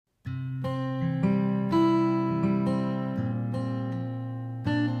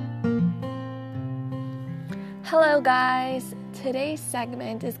Hello guys! Today's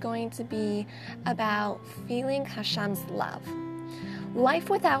segment is going to be about feeling Hashem's love. Life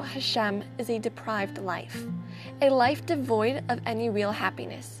without Hashem is a deprived life, a life devoid of any real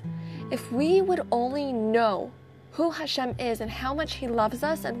happiness. If we would only know who Hashem is and how much He loves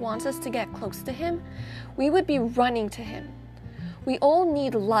us and wants us to get close to Him, we would be running to Him. We all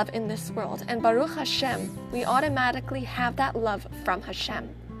need love in this world, and Baruch Hashem, we automatically have that love from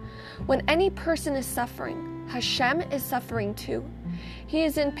Hashem. When any person is suffering, Hashem is suffering too. He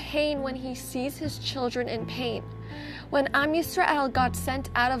is in pain when He sees His children in pain. When Am Yisrael got sent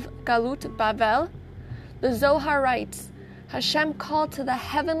out of Galut Bavel, the Zohar writes, Hashem called to the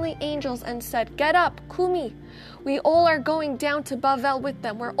heavenly angels and said, "Get up, Kumi. We all are going down to Bavel with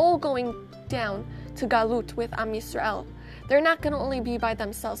them. We're all going down to Galut with Am Yisrael. They're not going to only be by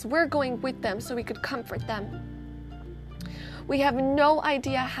themselves. We're going with them so we could comfort them." We have no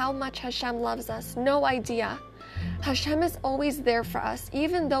idea how much Hashem loves us. No idea. Hashem is always there for us,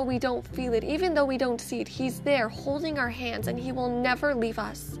 even though we don't feel it, even though we don't see it. He's there holding our hands, and He will never leave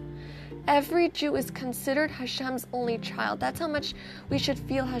us. Every Jew is considered Hashem's only child. That's how much we should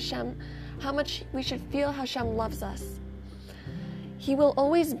feel Hashem, how much we should feel Hashem loves us. He will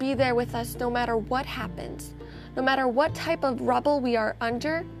always be there with us no matter what happens. No matter what type of rubble we are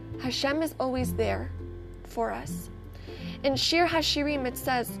under, Hashem is always there for us. In Shir Hashirim it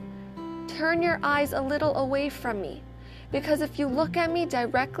says, "Turn your eyes a little away from me, because if you look at me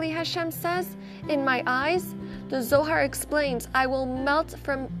directly," Hashem says, "in my eyes," the Zohar explains, "I will melt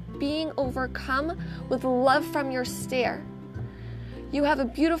from being overcome with love from your stare." You have a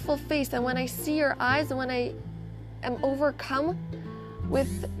beautiful face, and when I see your eyes, and when I am overcome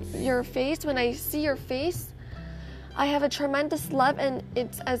with your face, when I see your face, I have a tremendous love, and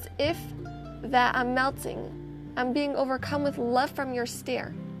it's as if that I'm melting. I'm being overcome with love from your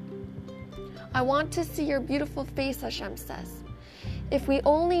stare. I want to see your beautiful face, Hashem says. If we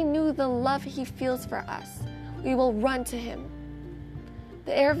only knew the love He feels for us, we will run to Him.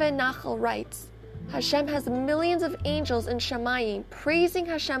 The Erve Nachal writes, Hashem has millions of angels in Shamayim praising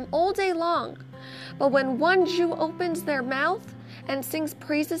Hashem all day long. But when one Jew opens their mouth and sings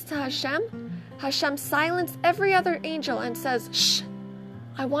praises to Hashem, Hashem silences every other angel and says, "Shh,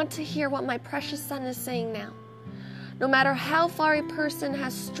 I want to hear what my precious son is saying now." No matter how far a person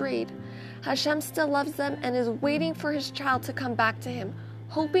has strayed, Hashem still loves them and is waiting for His child to come back to Him,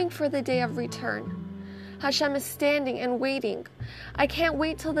 hoping for the day of return. Hashem is standing and waiting. "I can't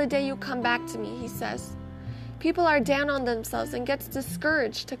wait till the day you come back to me," He says. People are down on themselves and gets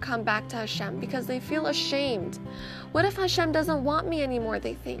discouraged to come back to Hashem because they feel ashamed. What if Hashem doesn't want me anymore,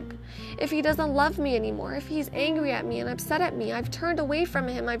 they think? If He doesn't love me anymore, if He's angry at me and upset at me, I've turned away from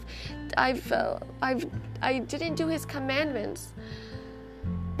Him, I didn't do His commandments.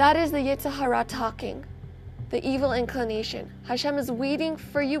 That is the Yetzer Hara talking, the evil inclination. Hashem is waiting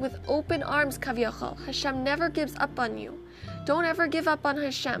for you with open arms, Kaviyachol. Hashem never gives up on you. Don't ever give up on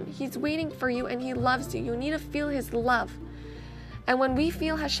Hashem. He's waiting for you and He loves you. You need to feel His love. And when we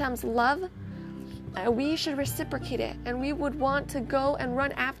feel Hashem's love, we should reciprocate it. And we would want to go and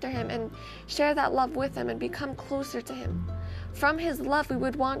run after Him and share that love with Him and become closer to Him. From His love, we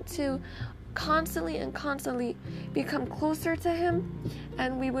would want to constantly become closer to Him,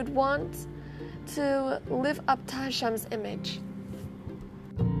 and we would want to live up to Hashem's image.